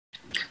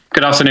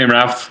Good afternoon,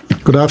 Ralf.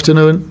 Good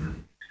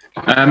afternoon.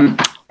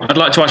 I'd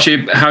like to ask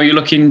you how you're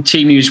looking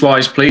team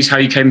news-wise, please, how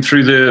you came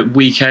through the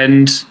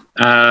weekend,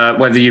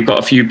 whether you've got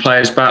a few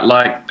players back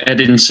like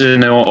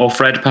Edinson or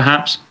Fred,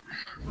 perhaps?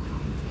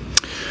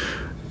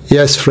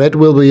 Yes, Fred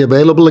will be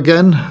available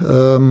again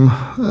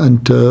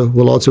and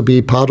will also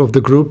be part of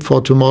the group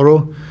for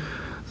tomorrow.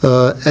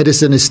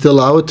 Edison is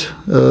still out,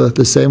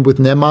 the same with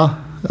Nema.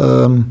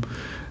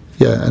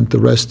 And the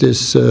rest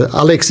is...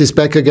 Alex is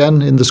back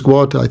again in the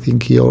squad. I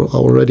think he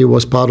already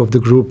was part of the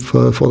group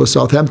for the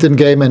Southampton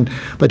game,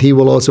 but he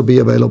will also be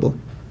available.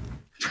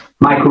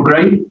 Michael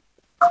Gray.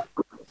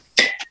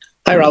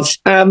 Hi, Ralf.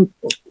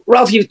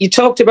 Ralf, you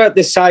talked about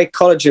the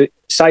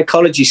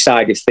psychology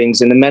side of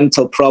things and the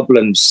mental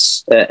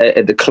problems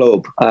at the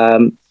club.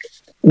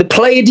 The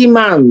player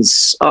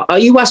demands, are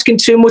you asking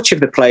too much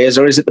of the players,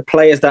 or is it the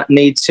players that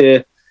need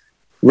to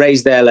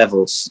raise their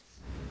levels?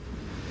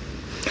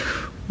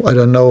 I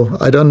don't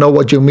know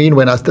what you mean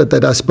when I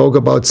spoke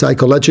about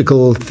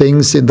psychological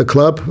things in the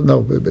club.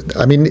 No,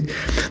 I mean,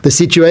 the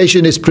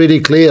situation is pretty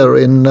clear.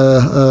 In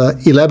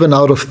 11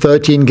 out of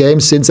 13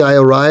 games since I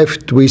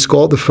arrived, we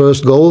scored the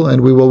first goal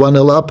and we were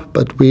 1-0 up,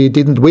 but we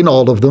didn't win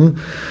all of them.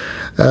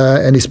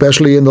 And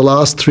especially in the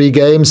last 3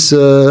 games,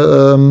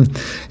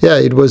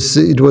 it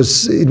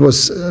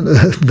was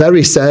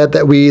very sad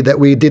that we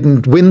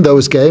didn't win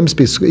those games,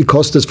 because it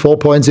cost us 4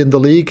 points in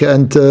the league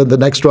and the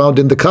next round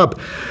in the cup.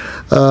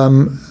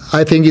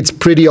 I think it's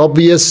pretty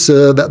obvious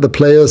that the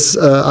players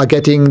are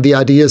getting the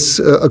ideas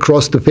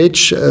across the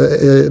pitch.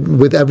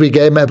 With every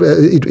game,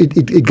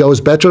 it goes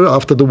better.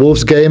 After the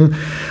Wolves game,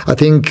 I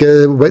think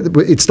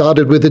it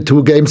started with the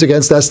 2 games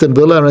against Aston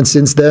Villa, and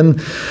since then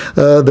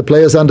the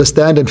players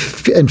understand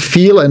and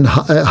feel and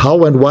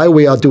how and why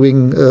we are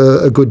doing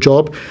a good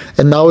job.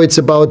 And now it's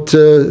about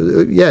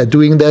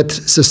doing that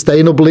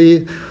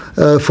sustainably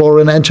for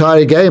an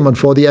entire game and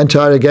for the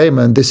entire game,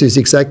 and this is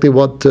exactly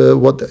what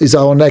is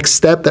our next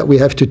step that we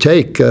have to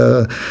take.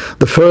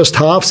 The first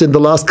halves in the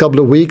last couple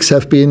of weeks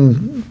have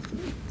been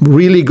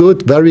really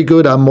good, very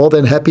good. I'm more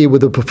than happy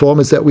with the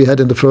performance that we had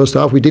in the first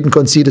half. We didn't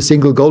concede a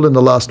single goal in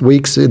the last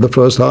weeks in the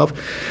first half.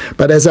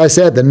 But as I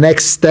said, the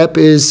next step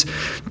is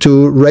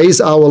to raise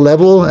our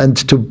level and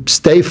to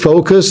stay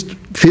focused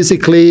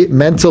physically,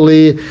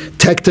 mentally,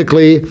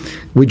 tactically.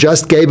 We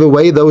just gave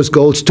away those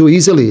goals too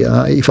easily.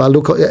 If I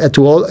look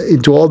into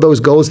all those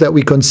goals that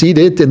we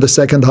conceded in the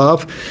second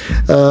half,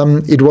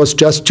 it was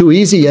just too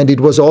easy, and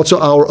it was also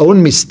our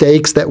own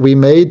mistakes that we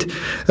made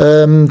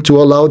to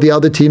allow the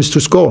other teams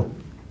to score.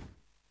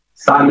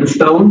 Simon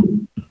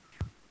Stone.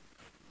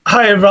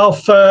 Hi,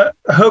 Ralf. I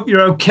hope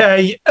you're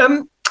okay.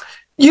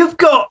 You've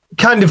got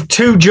kind of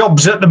 2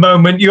 jobs at the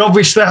moment. You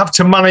obviously have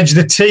to manage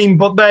the team,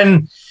 but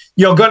then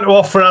you're going to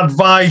offer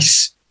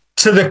advice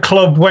to the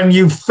club when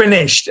you've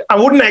finished. I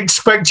wouldn't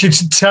expect you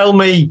to tell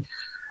me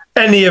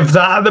any of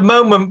that at the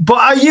moment, but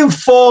are you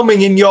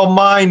forming in your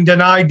mind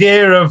an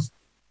idea of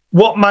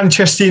what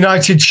Manchester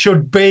United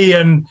should be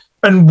and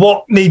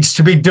what needs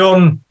to be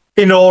done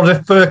in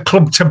order for the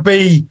club to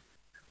be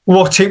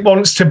what it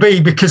wants to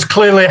be? Because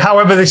clearly,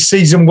 however this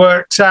season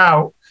works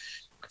out,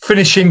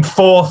 finishing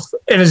 4th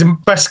in a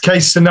best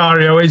case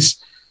scenario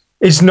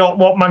is not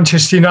what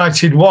Manchester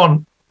United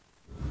want.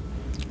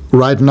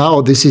 Right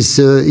now, this is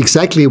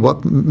exactly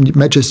what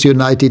Manchester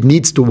United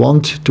needs to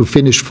want, to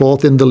finish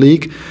 4th in the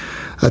league.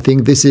 I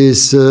think this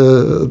is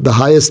the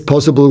highest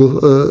possible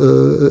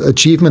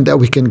achievement that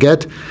we can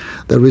get.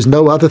 There is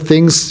no other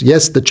things.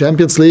 Yes, the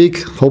Champions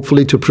League,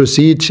 hopefully to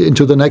proceed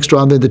into the next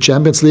round in the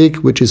Champions League,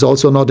 which is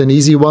also not an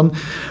easy one.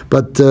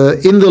 But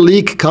in the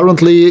league,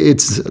 currently,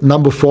 it's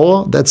number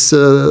 4. That's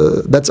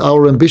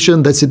our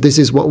ambition. This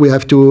is what we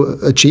have to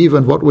achieve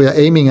and what we are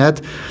aiming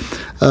at.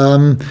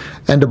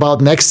 And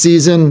about next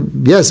season,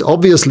 yes,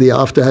 obviously,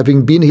 after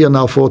having been here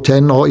now for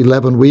 10 or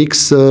 11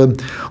 weeks,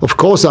 of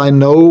course, I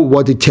know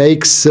what it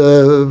takes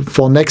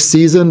for next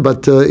season,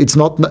 but it's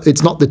not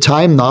the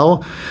time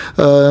now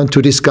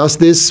to discuss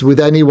this with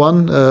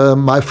anyone.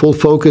 My full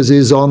focus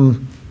is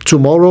on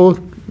tomorrow,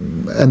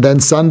 and then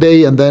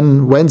Sunday, and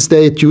then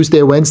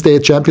Tuesday, Wednesday,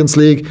 Champions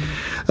League,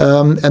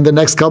 and the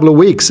next couple of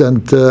weeks.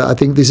 And I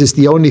think this is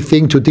the only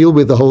thing to deal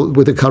with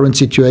the current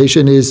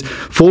situation, is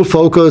full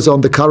focus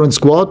on the current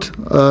squad,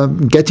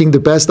 getting the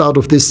best out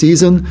of this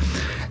season.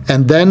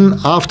 And then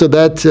after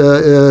that,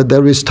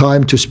 there is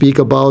time to speak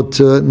about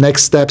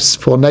next steps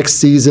for next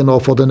season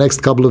or for the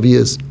next couple of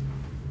years.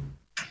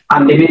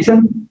 Andy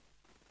Mason.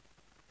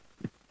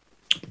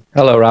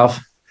 Hello,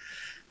 Ralf.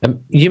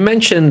 You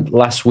mentioned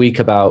last week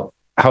about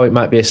how it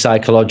might be a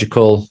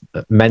psychological,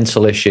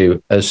 mental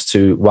issue as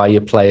to why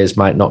your players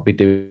might not be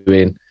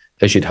doing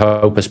as you'd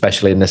hope,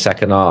 especially in the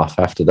second half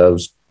after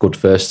those good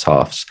first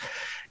halves.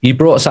 You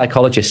brought a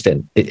psychologist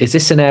in. Is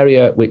this an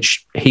area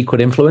which he could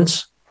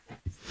influence?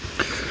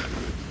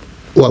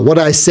 Well, what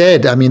I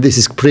said, I mean, this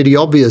is pretty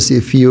obvious.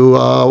 If you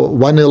are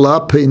 1-0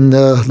 up in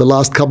the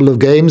last couple of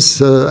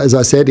games, as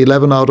I said,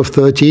 11 out of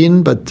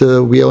 13, but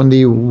we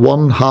only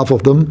won half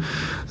of them.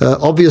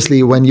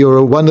 Obviously, when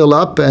you're 1-0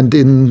 up and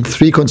in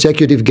 3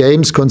 consecutive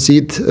games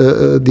concede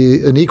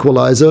an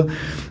equalizer,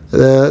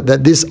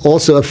 that this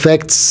also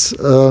affects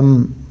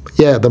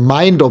the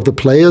mind of the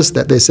players,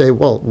 that they say,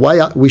 well,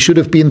 we should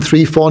have been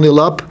 3-4-0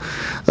 up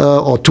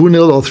or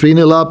 2-0 or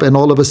 3-0 up, and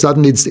all of a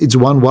sudden it's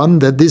 1-1.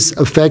 That this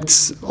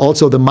affects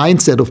also the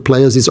mindset of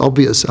players is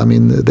obvious. I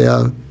mean, they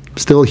are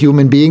still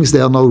human beings,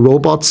 they are no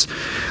robots,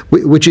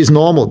 which is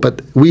normal.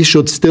 But we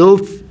should still,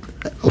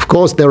 of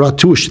course, there are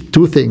two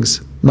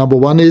things. Number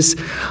one is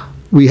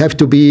we have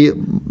to be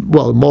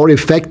more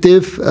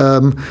effective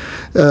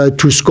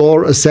to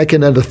score a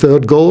second and a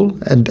third goal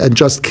and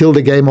just kill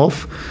the game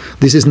off.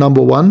 This is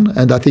number one,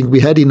 and I think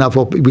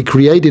we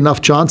create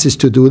enough chances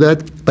to do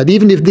that. But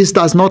even if this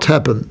does not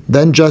happen,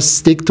 then just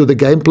stick to the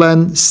game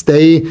plan,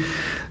 stay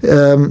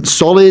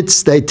solid,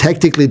 stay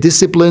tactically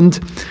disciplined.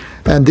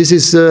 And this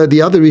is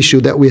the other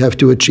issue that we have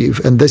to achieve.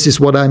 And this is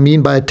what I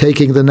mean by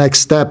taking the next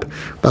step.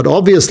 But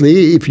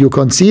obviously, if you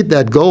concede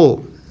that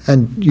goal,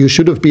 and you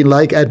should have been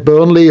like at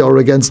Burnley or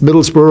against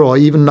Middlesbrough or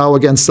even now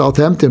against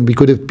Southampton, we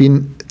could have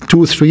been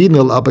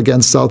 2-3-0 up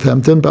against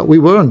Southampton, but we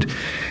weren't.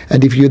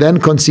 And if you then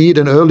concede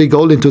an early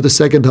goal into the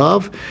second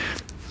half,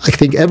 I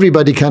think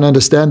everybody can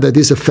understand that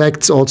this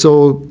affects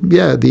also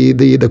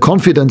the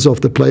confidence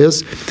of the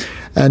players.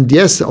 And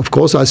yes, of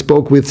course, I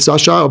spoke with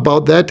Sasha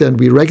about that, and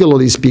we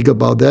regularly speak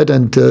about that.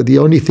 And the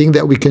only thing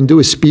that we can do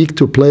is speak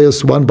to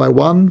players one by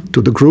one,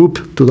 to the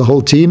group, to the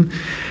whole team,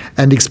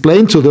 and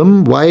explain to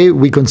them why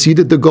we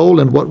conceded the goal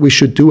and what we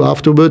should do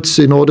afterwards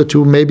in order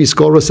to maybe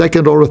score a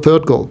second or a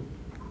third goal.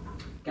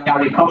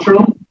 Gary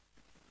Cottrell.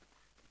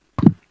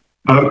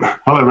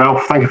 Hello,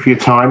 Ralf. Thank you for your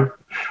time.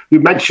 You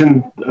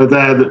mentioned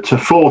there that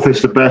fourth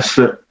is the best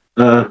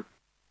that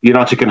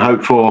United can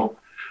hope for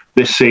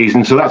this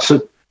season. So that's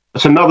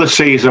another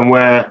season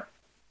where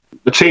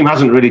the team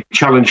hasn't really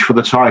challenged for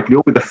the title.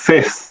 You'll be the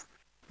fifth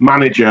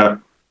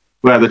manager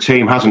where the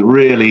team hasn't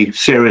really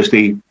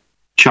seriously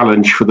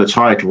challenged for the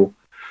title.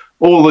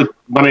 All the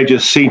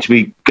managers seem to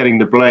be getting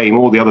the blame.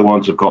 All the other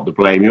ones have got the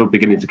blame. You're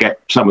beginning to get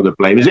some of the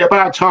blame. Is it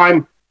about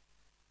time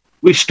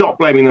we stop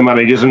blaming the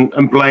managers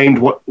and blamed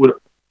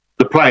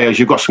the players?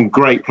 You've got some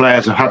great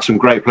players, have had some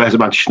great players at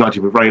Manchester United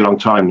for a very long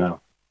time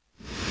now.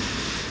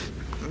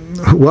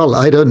 Well,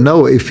 I don't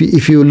know.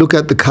 If you look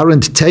at the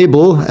current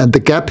table and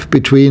the gap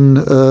between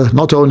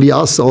not only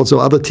us, also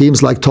other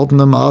teams like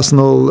Tottenham,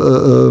 Arsenal,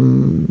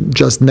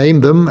 just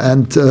name them,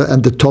 and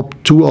the top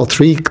 2 or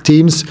 3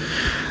 teams,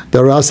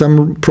 there are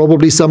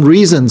probably some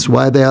reasons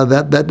why they are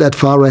that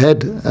far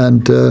ahead.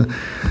 And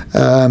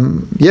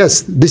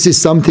yes, this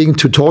is something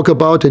to talk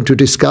about and to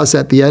discuss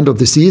at the end of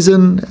the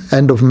season,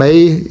 end of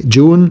May,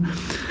 June,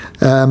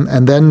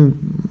 and then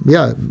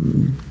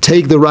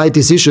take the right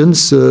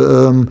decisions.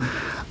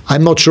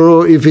 I'm not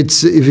sure if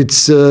it's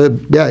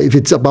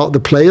about the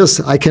players.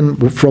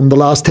 From the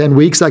last 10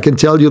 weeks, I can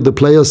tell you the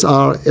players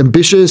are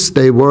ambitious.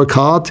 They work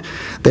hard.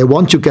 They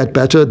want to get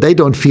better. They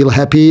don't feel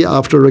happy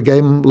after a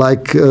game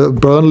like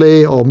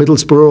Burnley or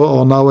Middlesbrough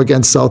or now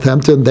against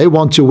Southampton. They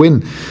want to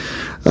win.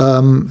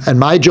 And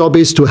my job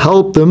is to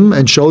help them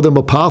and show them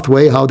a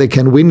pathway how they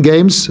can win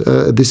games.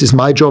 This is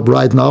my job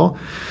right now.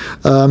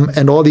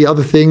 And all the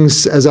other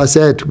things, as I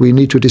said, we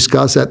need to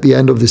discuss at the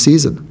end of the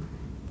season.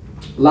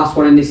 Last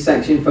one in this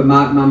section for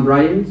Mark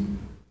Brighton.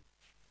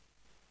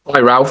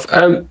 Hi, Ralf.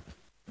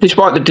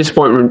 Despite the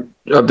disappointment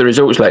of the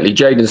results lately,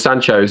 Jadon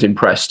Sancho has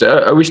impressed.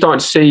 Are we starting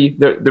to see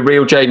the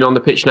real Jadon on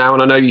the pitch now?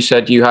 And I know you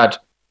said you had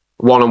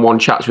one-on-one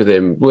chats with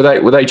him.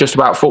 Were they just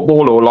about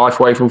football or life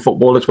away from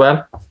football as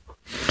well?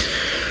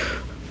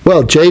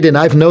 Well, Jadon,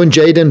 I've known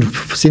Jadon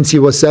since he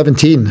was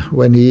 17,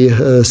 when he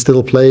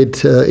still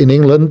played in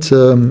England.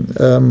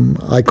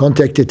 I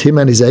contacted him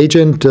and his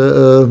agent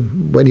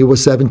when he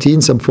was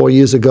 17, some 4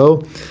 years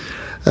ago,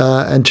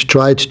 and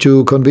tried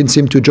to convince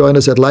him to join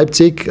us at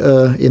Leipzig.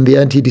 In the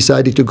end, he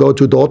decided to go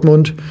to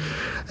Dortmund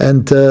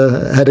and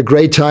had a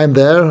great time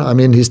there. I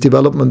mean, his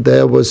development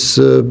there was,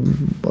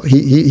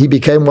 he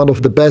became one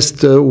of the best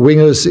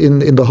wingers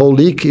in the whole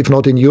league, if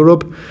not in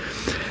Europe.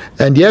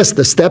 And yes,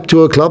 the step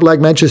to a club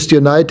like Manchester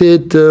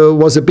United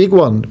was a big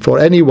one for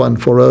anyone.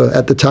 For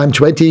at the time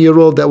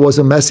 20-year-old, that was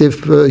a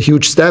massive,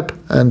 huge step.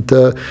 And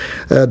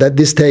that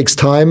this takes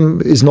time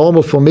is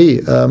normal for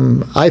me.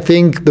 I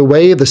think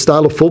the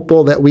style of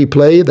football that we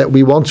play, that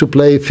we want to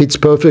play, fits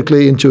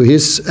perfectly into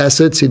his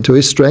assets, into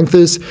his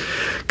strengths,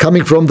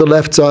 coming from the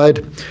left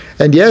side.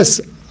 And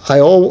yes, I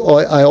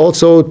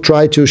also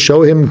try to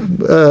show him,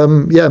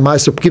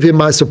 give him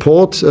my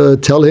support,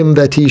 tell him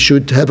that he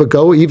should have a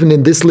go, even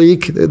in this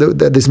league,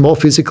 that is more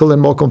physical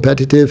and more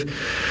competitive.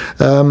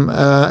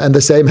 And the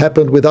same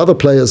happened with other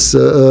players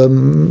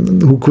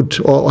who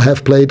could or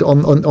have played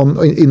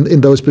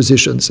in those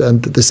positions.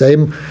 And the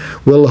same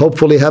will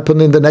hopefully happen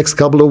in the next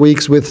couple of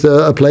weeks with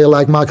a player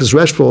like Marcus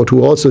Rashford,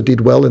 who also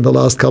did well in the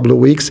last couple of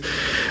weeks.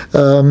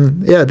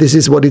 This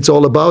is what it's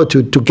all about,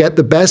 to get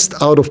the best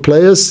out of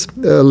players,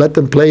 let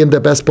them play in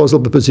their best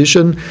possible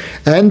position,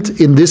 and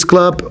in this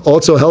club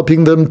also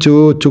helping them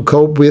to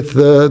cope with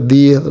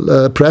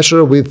the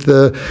pressure, with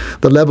the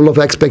level of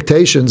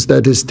expectations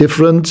that is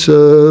different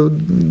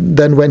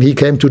than when he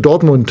came to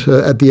Dortmund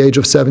at the age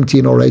of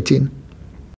 17 or 18.